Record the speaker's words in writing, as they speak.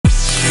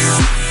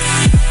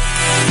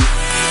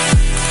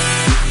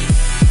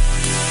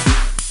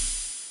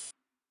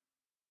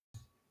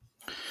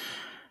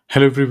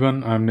Hello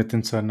everyone, I'm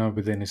Nitin Sarna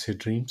with NSA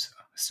Dreams,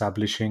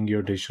 establishing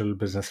your digital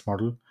business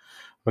model.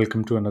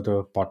 Welcome to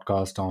another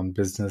podcast on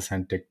business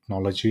and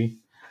technology.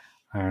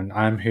 And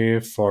I'm here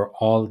for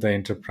all the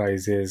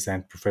enterprises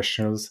and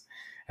professionals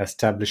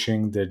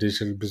establishing their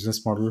digital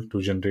business model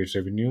to generate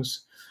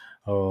revenues.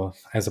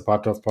 As a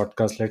part of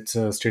podcast, let's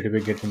straight away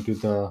get into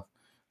the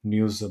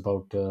news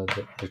about the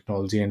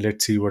technology and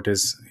let's see what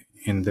is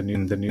in the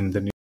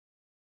news.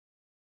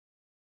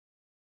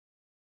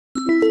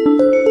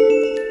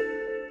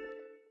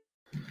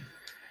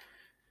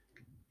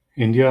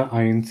 India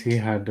INC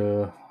had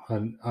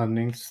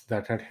earnings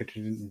that had hit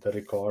the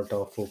record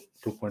of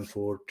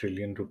 2.4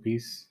 trillion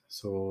rupees.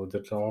 So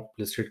the top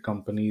listed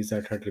companies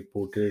that had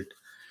reported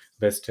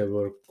best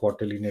ever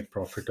quarterly net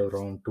profit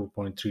around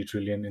 2.3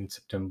 trillion in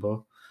September.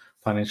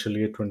 Financial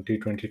year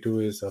 2022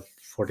 is up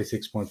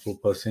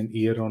 46.4%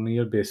 year on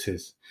year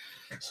basis.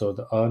 So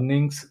the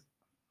earnings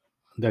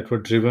that were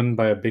driven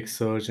by a big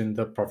surge in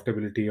the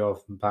profitability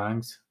of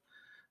banks,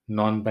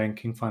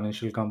 non-banking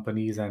financial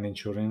companies and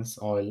insurance,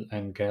 oil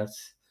and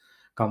gas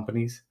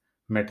companies,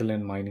 metal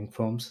and mining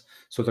firms.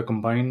 So the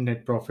combined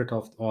net profit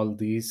of all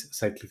these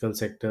cyclical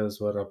sectors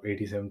were up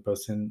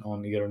 87%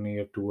 on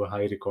year to a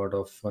high record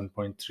of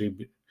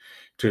 1.3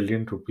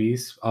 trillion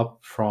rupees, up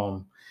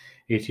from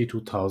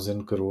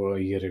 82,000 crore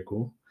a year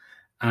ago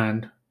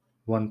and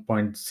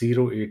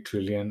 1.08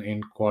 trillion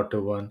in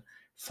quarter 1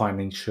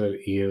 financial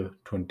year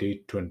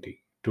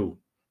 2022.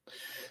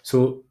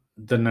 So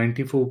the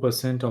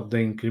 94% of the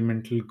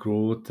incremental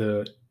growth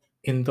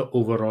in the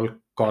overall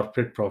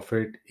corporate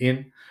profit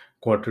in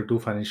quarter 2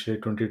 financial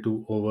year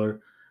 22 over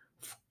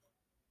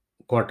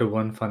quarter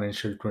 1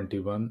 financial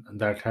 21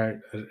 that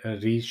had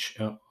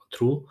reached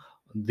through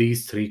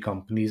these three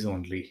companies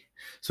only.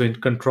 So in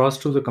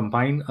contrast to the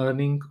combined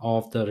earning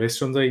of the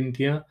rest of the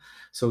India,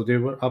 so they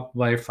were up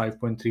by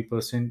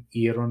 5.3%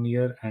 year on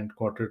year and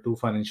quarter 2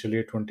 financial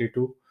year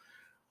 22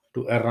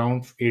 to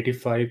around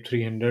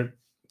 85,300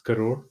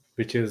 crore,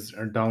 which is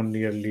down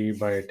nearly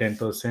by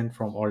 10%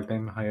 from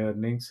all-time high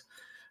earnings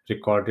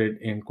recorded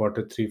in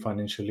quarter 3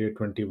 financial year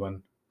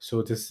 21.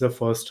 So this is the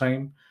first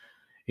time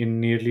in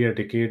nearly a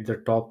decade the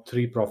top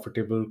 3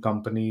 profitable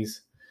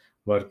companies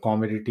were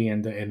commodity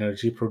and the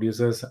energy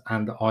producers,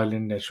 and the oil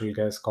and natural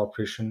gas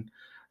corporation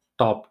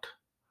topped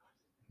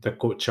the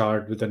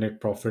chart with a net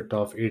profit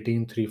of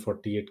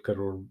 18,348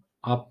 crore,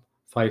 up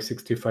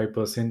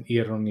 565%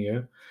 year on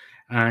year,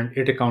 and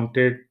it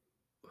accounted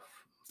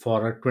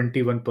for a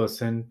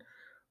 21%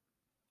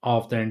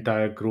 of the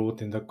entire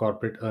growth in the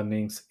corporate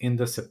earnings in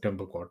the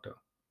September quarter.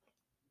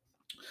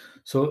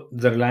 So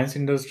the Reliance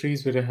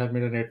Industries will have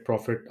made a net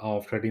profit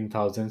of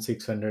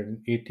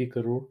 13,680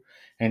 crore,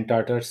 and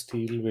Tata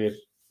Steel were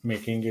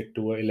making it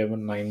to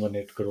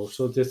 11,918 crore.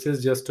 So this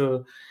is just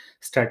a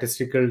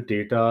statistical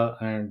data,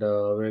 and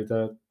where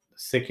the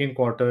second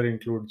quarter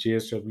include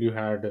JSW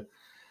had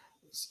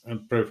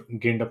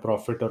gained a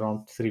profit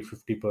around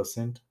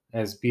 350%.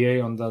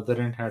 SBI on the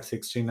other end had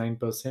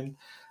 69%.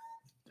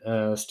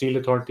 Steel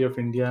Authority of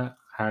India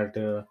had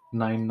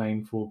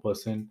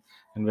 994%,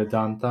 and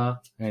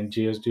Vedanta and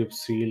JSDF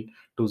Steel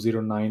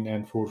 209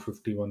 and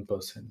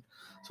 451%.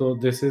 So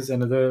this is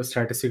another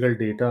statistical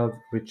data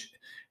which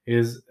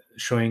is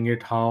showing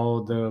it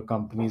how the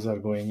companies are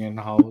going and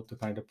how the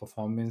kind of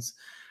performance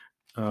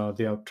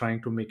they are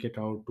trying to make it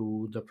out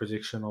to the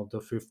projection of the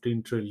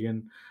 15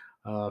 trillion,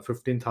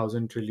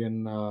 15,000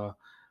 trillion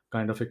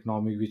kind of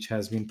economy which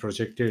has been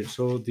projected.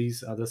 So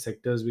these are the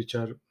sectors which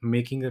are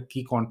making a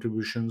key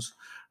contributions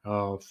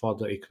for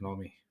the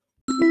economy.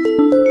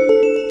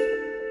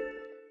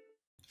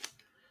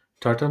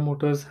 Tata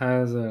Motors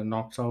has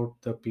knocked out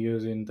the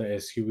peers in the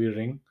SUV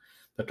ring.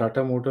 The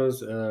Tata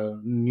Motors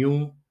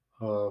new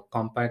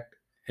compact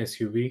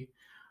SUV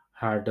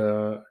had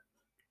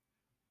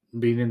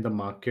been in the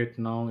market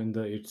now in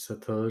the it's the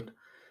third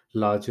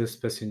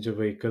largest passenger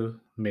vehicle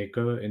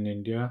maker in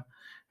India.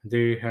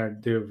 They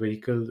had their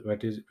vehicle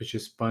which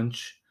is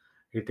Punch.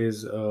 It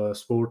is a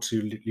sports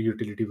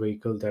utility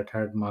vehicle that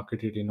had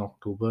marketed in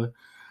October.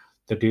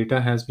 The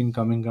data has been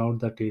coming out.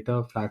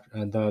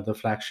 The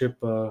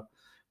flagship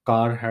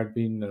car had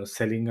been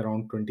selling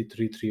around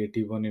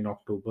 23,381 in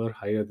October,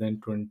 higher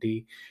than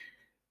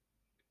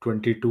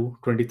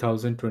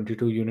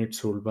 20,022 units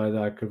sold by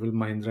the equivalent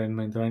Mahindra and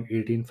Mahindra, and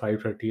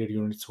 18,538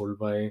 units sold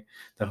by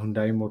the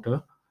Hyundai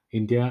Motor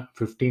India,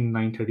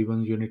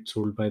 15,931 units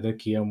sold by the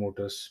Kia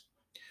Motors.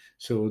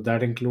 So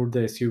that include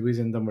the SUVs,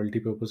 and the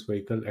multi-purpose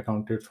vehicle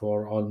accounted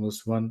for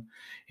almost one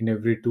in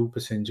every two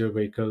passenger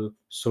vehicle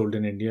sold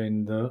in India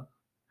in the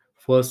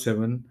first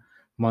 7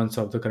 months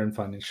of the current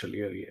financial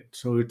year yet.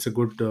 So it's a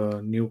good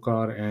new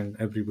car, and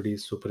everybody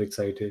is super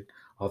excited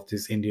of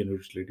this Indian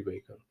utility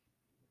vehicle.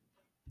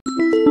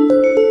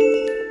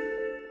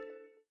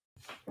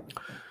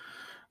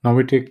 Now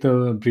we take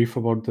the brief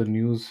about the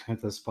news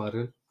at the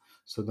spiral.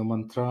 So the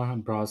Mantra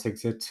Brass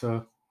exits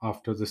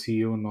after the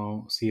CEO,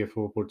 now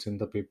CFO, puts in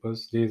the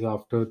papers. Days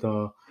after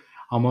the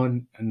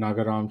Amar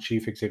Nagaram,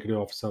 Chief Executive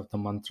Officer of the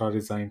Mantra,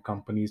 resigned.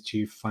 Company's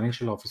Chief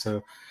Financial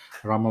Officer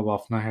Rama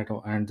Bafna had,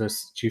 and the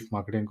Chief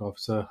Marketing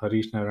Officer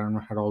Harish Narayan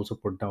had also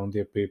put down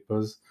their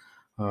papers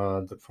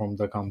from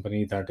the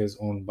company that is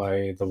owned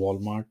by the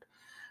Walmart.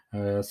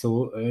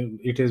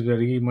 It is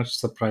very much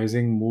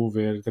surprising move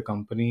where the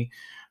company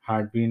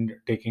had been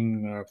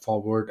taking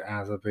forward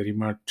as a very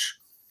much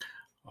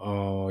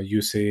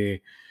you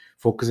say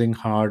focusing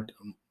hard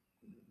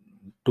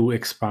to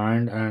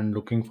expand and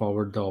looking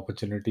forward the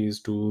opportunities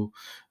to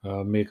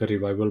make a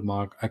revival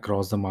mark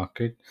across the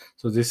market.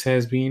 So this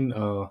has been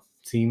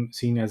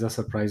seen as a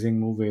surprising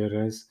move,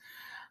 whereas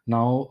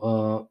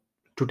now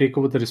to take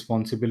over the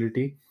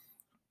responsibility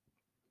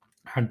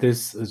at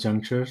this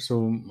juncture.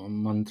 So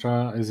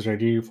Mantra is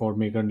ready for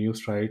mega new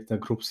stride. The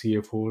group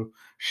CFO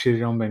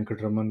Shriram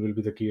Venkatraman will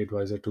be the key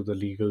advisor to the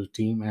legal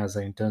team as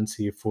an intern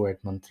CFO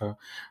at Mantra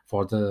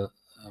for the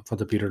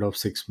period of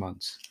 6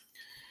 months.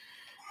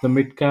 The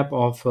mid cap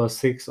of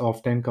 6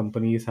 of 10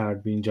 companies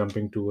had been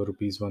jumping to a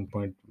rupees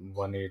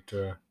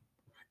 1.18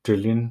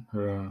 trillion.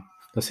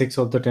 The 6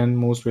 of the 10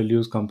 most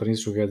valued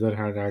companies together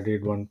had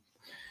added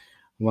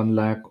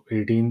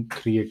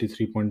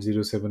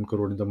 1,18,383.07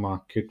 crore in the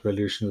market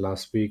valuation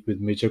last week, with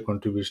major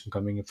contribution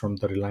coming from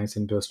the Reliance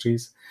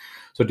Industries.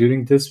 So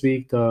during this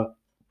week, the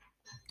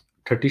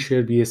 30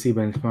 share BSE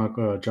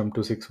benchmark jumped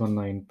to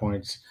 619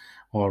 points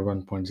or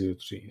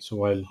 1.03. So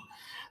while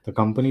the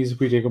companies, if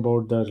we take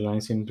about the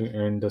Reliance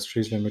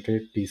Industries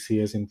Limited,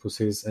 TCS,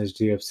 Infosys,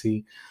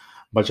 HDFC,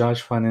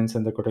 Bajaj Finance,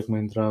 and the Kotak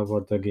Mahindra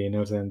were the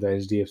gainers, and the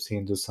HDFC,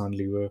 Hindustan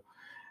Lever,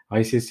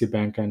 ICICI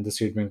Bank, and the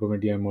State Bank of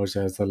India emerged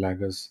as the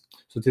laggers.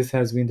 So this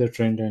has been the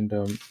trend, and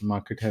the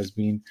market has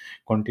been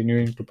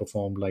continuing to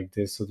perform like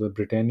this. So the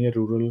Britannia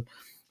Rural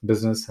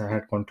business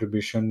had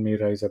contribution may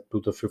rise up to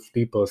the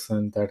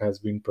 50% that has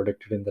been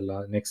predicted in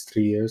the next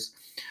 3 years.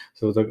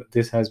 So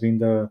this has been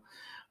the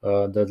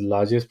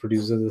largest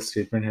producer. The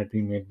statement had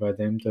been made by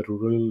them. The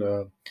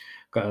rural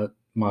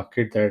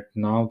market that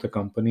now the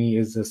company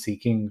is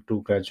seeking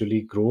to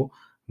gradually grow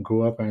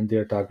up, and they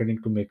are targeting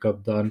to make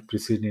up the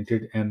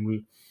unprecedented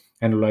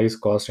annualized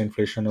cost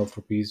inflation of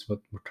rupees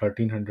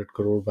 1300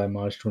 crore by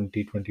March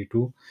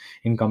 2022,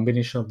 in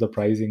combination of the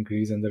price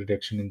increase and the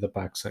reduction in the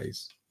pack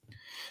size.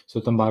 So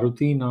the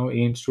Maruti now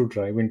aims to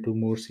drive into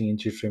more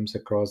CNG trims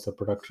across the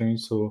product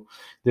range. So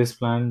this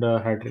plan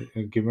had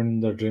given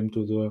the dream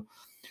to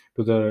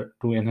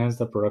enhance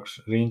the product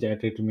range,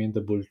 and it remained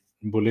the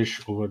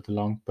bullish over the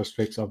long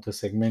prospects of the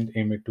segment,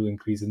 aim it to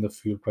increase in the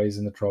fuel price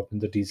and the drop in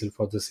the diesel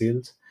for the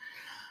sales.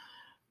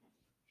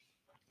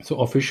 So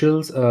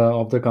officials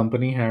of the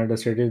company had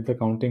stated the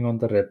counting on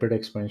the rapid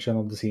expansion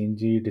of the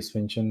CNG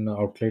dispensation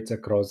outlets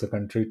across the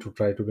country to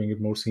try to bring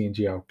in more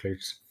CNG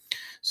outlets.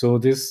 So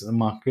this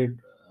market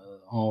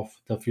of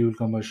the fuel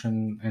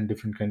conversion and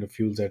different kind of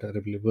fuels that are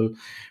available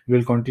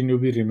will continue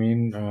to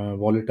remain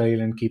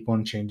volatile and keep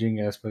on changing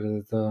as per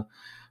as the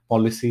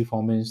policy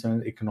formation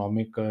and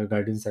economic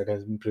guidance that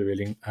has been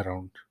prevailing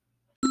around.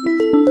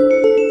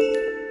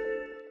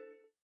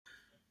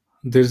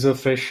 There's a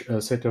fresh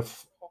set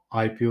of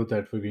IPO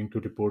that we're going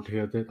to report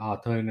here. That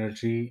Arthur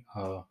Energy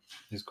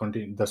is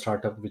the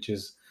startup which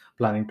is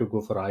planning to go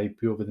for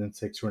IPO within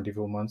 6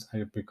 24 months,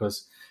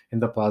 because in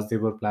the past they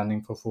were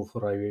planning for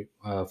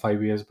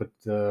 5 years, but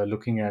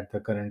looking at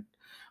the current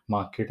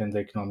market and the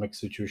economic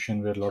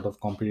situation where a lot of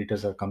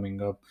competitors are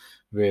coming up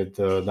with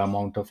the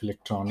amount of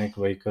electronic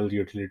vehicle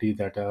utility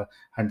that are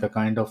and the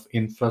kind of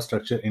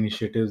infrastructure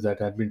initiatives that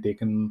have been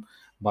taken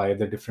by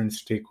the different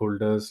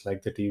stakeholders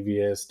like the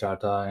TVS,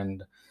 Tata,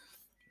 and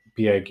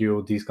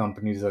PIQ. These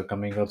companies are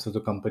coming up. So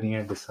the company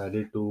had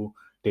decided to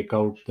take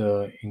out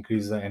the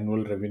increase the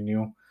annual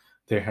revenue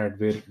they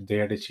had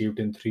achieved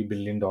in $3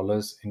 billion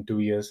in 2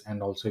 years,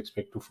 and also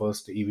expect to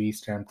first EV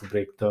stand to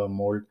break the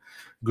mold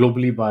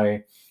globally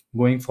by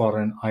going for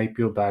an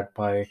IPO backed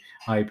by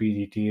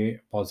IPGTA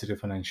positive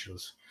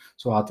financials.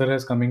 So Arthur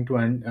has coming to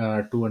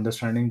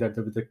understanding that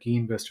with the key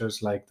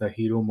investors like the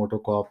Hero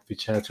Motocorp,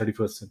 which has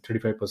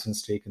 35%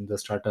 stake in the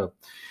startup,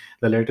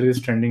 the latter is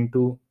trending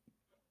to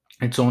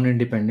its own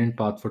independent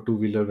path for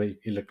two-wheeler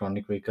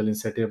electronic vehicle and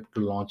set up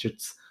to launch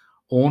its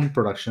own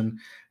production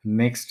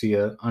next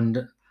year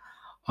under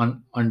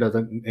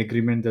the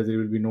agreement that there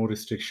will be no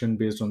restriction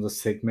based on the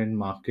segment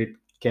market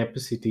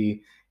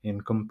capacity in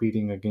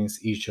competing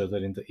against each other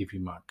in the EV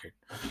market.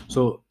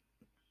 So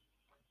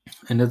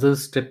another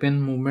step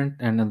in movement,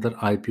 another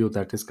IPO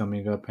that is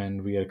coming up,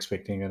 and we are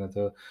expecting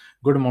another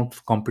good amount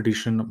of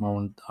competition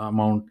amount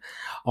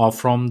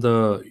from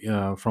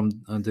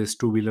these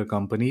two-wheeler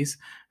companies,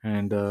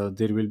 and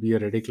there will be a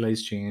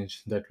radicalized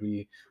change that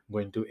we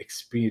going to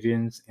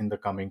experience in the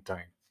coming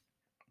time.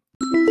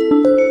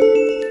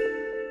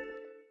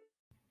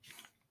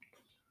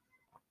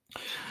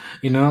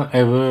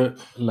 Ever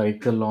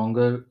like the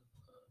longer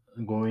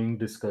going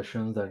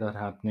discussions that are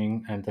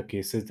happening and the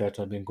cases that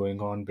have been going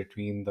on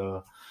between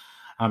the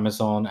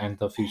Amazon and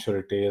the future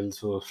retail.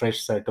 So,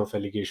 fresh set of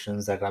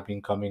allegations that have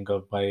been coming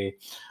up by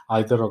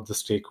either of the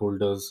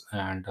stakeholders,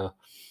 and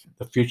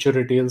the future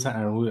retails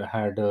and who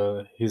had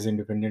his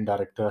independent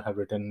director have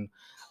written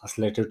a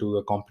letter to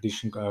the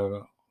competition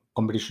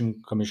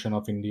commission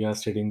of India,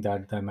 stating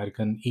that the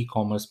American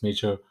e-commerce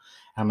major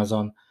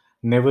Amazon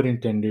never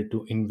intended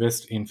to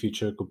invest in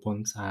future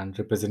coupons, and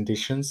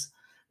representations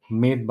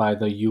made by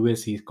the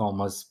US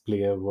e-commerce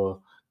player were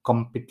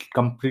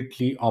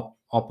completely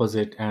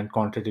opposite and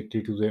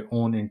contradictory to their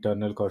own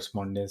internal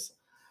correspondences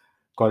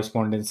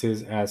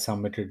as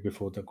submitted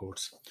before the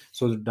courts.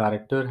 So the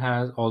director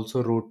has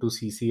also wrote to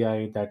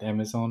CCI that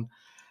Amazon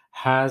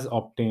has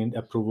obtained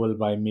approval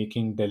by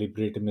making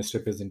deliberate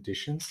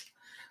misrepresentations.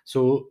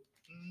 So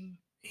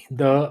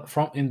the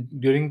from in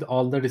during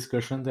all the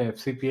discussion, the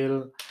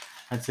FCPL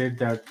had said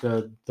that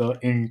the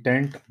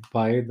intent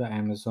by the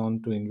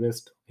Amazon to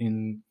invest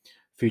in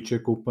future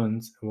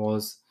coupons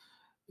was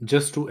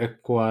just to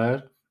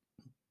acquire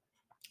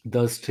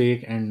the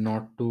stake and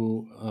not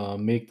to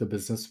make the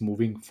business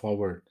moving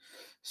forward.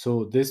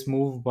 So this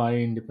move by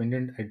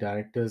independent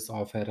directors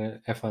of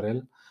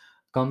FRL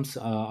comes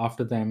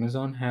after the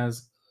Amazon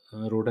has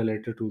wrote a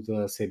letter to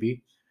the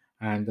SEBI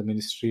and the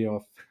Ministry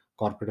of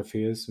Corporate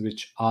Affairs,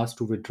 which asked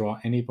to withdraw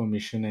any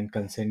permission and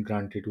consent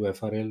granted to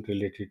FRL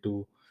related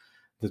to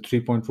the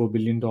 $3.4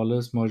 billion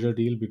merger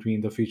deal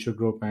between the Future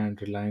Group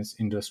and Reliance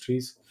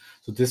Industries.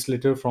 So this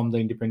letter from the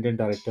independent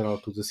director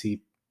out to the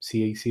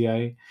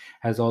CACI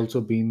has also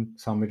been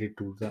submitted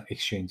to the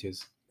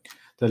exchanges.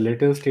 The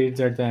letter states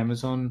that the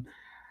Amazon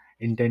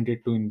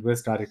intended to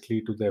invest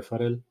directly to the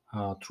FRL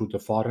through the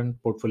foreign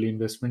portfolio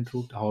investment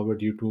route. However,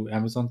 due to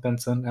Amazon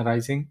concern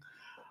arising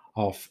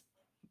of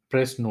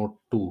Press Note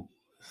 2,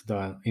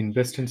 the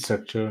investment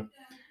structure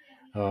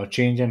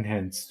change and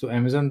hence. So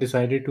Amazon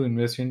decided to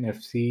invest in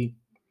FCPL,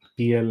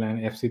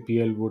 and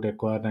FCPL would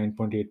acquire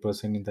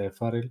 9.8% in the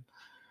FRL.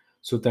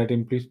 So that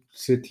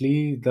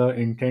implicitly the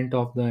intent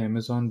of the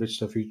Amazon, which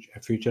the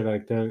future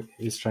director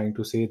is trying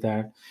to say,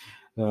 that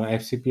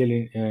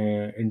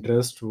FCPL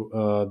interest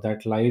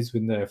that lies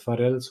with the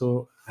FRL.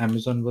 So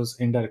Amazon was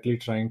indirectly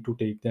trying to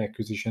take the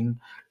acquisition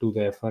to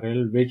the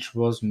FRL, which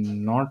was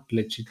not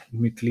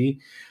legitimately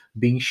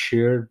being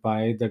shared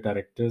by the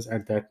directors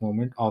at that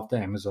moment of the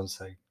Amazon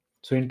side.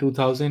 So in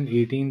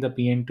 2018, the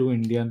PN2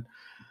 Indian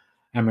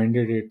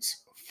amended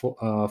its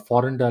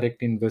foreign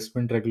direct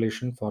investment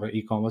regulation for an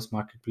e-commerce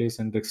marketplace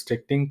and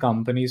restricting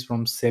companies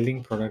from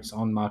selling products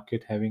on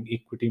market having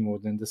equity more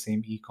than the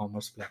same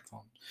e-commerce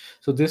platform.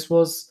 So this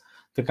was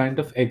the kind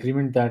of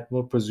agreement that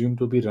were presumed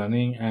to be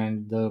running,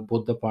 and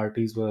both the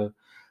parties were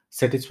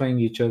satisfying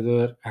each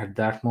other at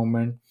that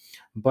moment.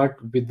 But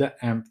with the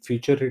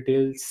future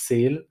retail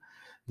sale,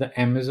 the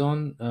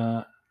Amazon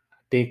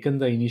taken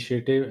the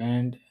initiative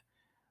and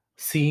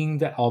seeing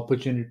the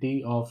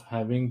opportunity of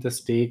having the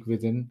stake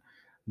within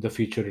the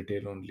future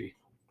retail only.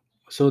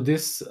 So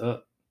this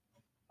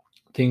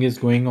thing is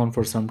going on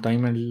for some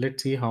time, and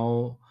let's see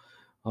how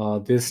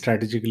this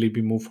strategically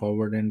be move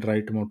forward and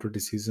right amount of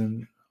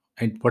decision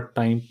at what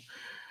time,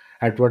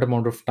 at what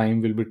amount of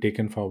time will be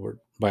taken forward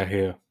by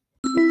here.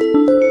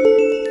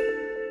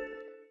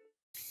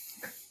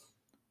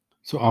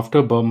 So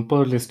after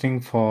bumper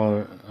listing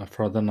for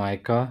the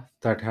Nika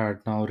that had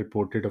now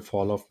reported a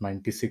fall of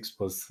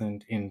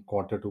 96% in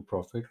quarter two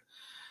profit,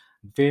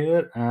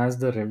 whereas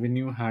the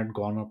revenue had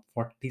gone up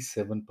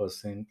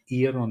 47%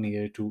 year on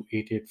year to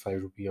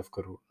 885 rupee of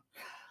crore.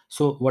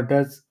 So, what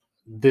does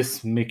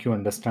this make you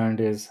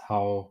understand is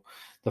how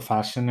the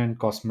fashion and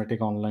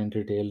cosmetic online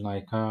retail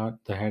Nykaa,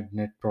 the had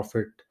net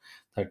profit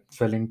that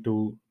fell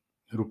into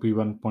rupee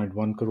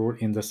 1.1 crore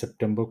in the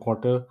September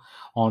quarter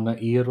on a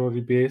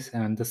year-over base,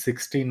 and the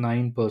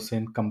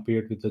 69%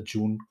 compared with the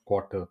June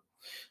quarter.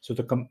 So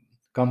the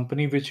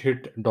company which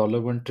hit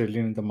 $1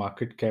 trillion in the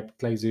market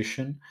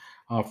capitalization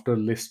after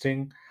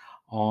listing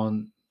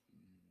on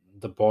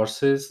the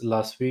bourses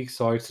last week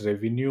saw its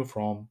revenue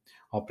from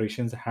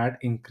operations had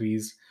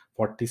increased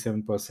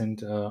 47%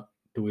 to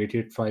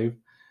 885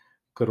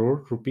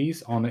 crore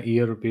rupees on a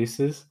year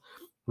basis,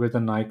 with the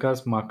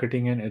Nika's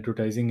marketing and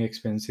advertising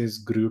expenses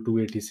grew to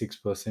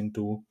 86%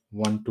 to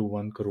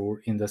 121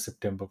 crore in the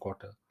September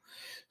quarter.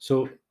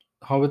 So,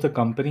 however, the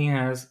company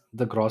has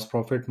the gross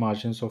profit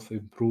margins of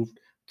improved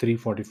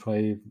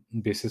 345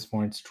 basis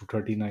points to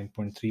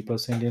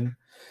 39.3% in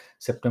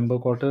September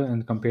quarter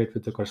and compared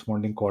with the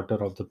corresponding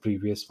quarter of the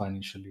previous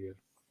financial year.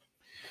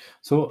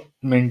 So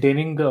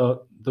maintaining the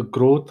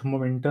growth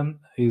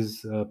momentum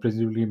is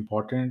presumably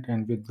important,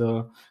 and with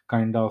the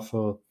kind of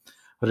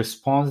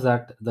response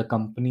that the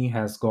company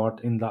has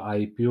got in the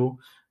IPO,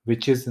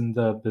 which is in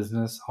the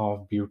business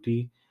of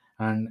beauty,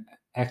 and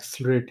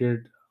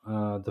accelerated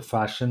the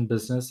fashion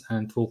business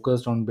and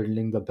focused on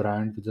building the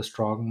brand with the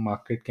strong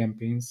market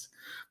campaigns,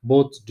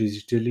 both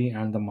digitally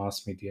and the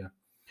mass media.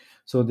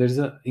 So there is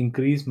a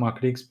increased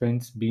marketing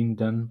expense being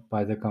done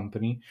by the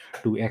company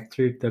to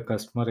accelerate the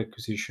customer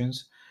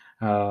acquisitions,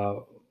 uh,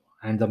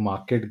 and the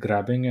market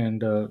grabbing,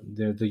 and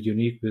the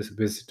unique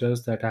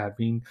visitors that I have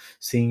been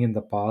seeing in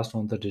the past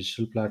on the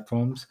digital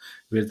platforms,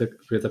 where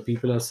the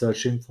people are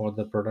searching for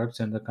the products,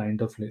 and the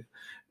kind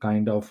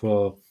of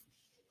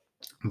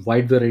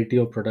wide variety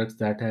of products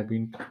that have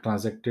been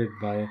transacted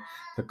by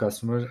the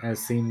customer as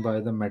seen by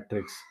the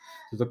metrics.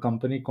 So the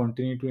company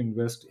continue to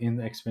invest in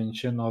the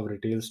expansion of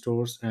retail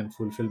stores and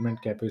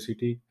fulfillment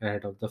capacity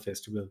ahead of the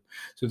festival.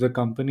 So the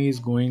company is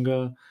going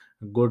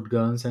good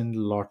guns and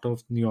lot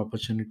of new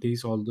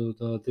opportunities.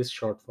 Although this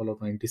shortfall of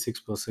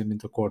 96% in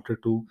the quarter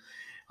two,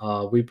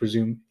 we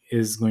presume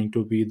is going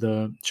to be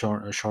the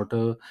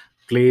shorter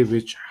play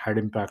which had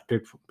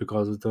impacted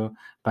because of the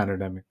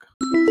pandemic.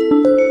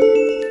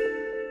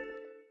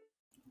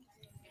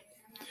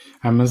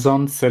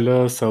 Amazon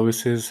seller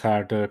services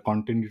had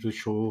continued to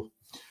show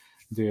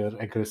their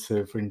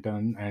aggressive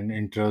intern and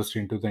interest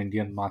into the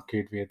Indian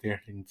market, where they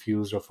had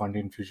infused a fund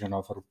infusion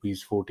of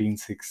rupees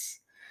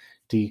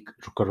 1460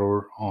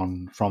 crore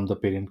on from the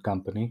parent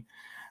company.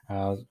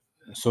 Uh,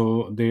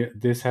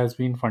 this has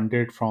been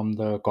funded from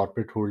the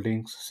corporate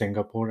holdings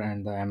Singapore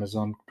and the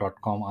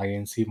Amazon.com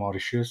Inc.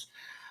 Mauritius,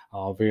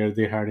 where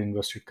they had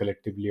invested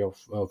collectively of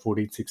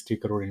 1460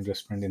 crore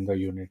investment in the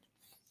unit.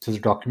 So the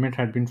document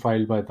had been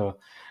filed by the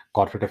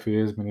Corporate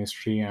Affairs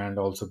Ministry and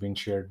also been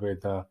shared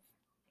with the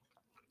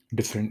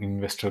different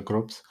investor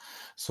groups.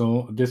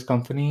 So this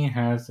company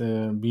has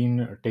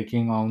been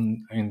taking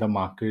on in the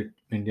market,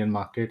 Indian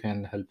market,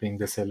 and helping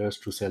the sellers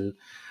to sell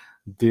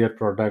their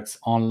products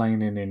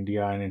online in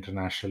India and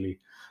internationally.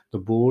 The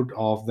board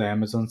of the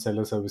Amazon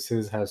Seller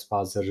Services has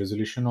passed a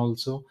resolution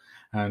also,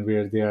 and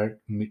where they are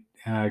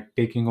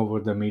taking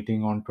over the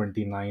meeting on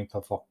 29th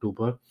of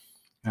October,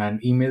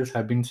 and emails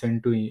have been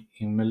sent to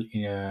email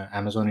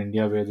Amazon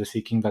India, where they're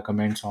seeking the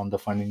comments on the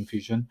fund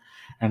infusion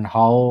and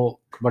how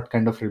what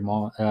kind of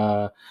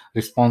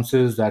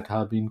responses that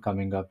have been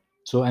coming up.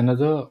 So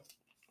another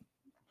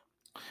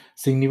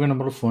significant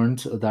number of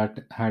funds that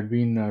had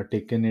been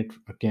taken it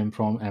came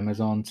from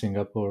Amazon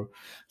Singapore.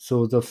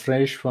 So the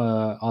fresh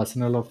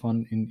arsenal of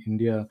fund in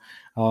India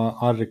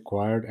are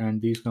required,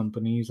 and these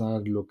companies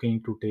are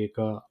looking to take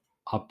a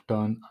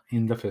upturn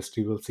in the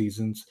festival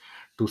seasons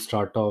to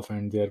start off,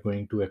 and they are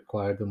going to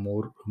acquire the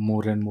more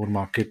and more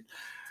market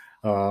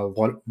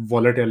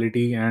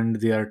volatility, and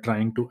they are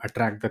trying to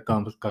attract the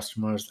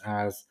customers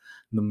as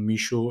the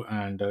Misho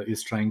and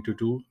is trying to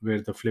do,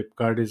 where the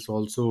Flipkart is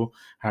also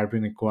had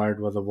been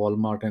acquired by the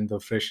Walmart, and the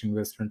fresh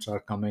investments are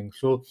coming.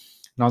 So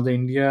now the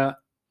Indian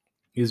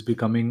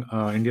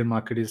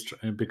market is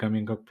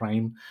becoming a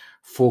prime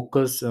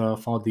focus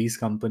for these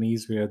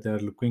companies, where they're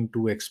looking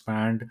to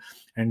expand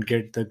and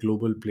get the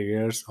global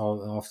players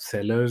of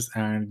sellers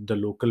and the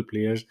local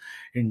players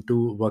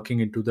into working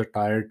into the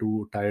tier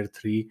 2 tier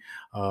 3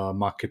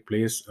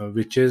 marketplace,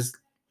 which is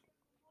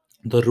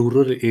the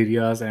rural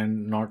areas,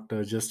 and not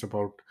just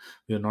about,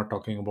 we are not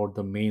talking about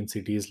the main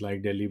cities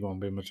like Delhi,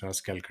 Bombay,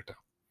 Madras, Calcutta.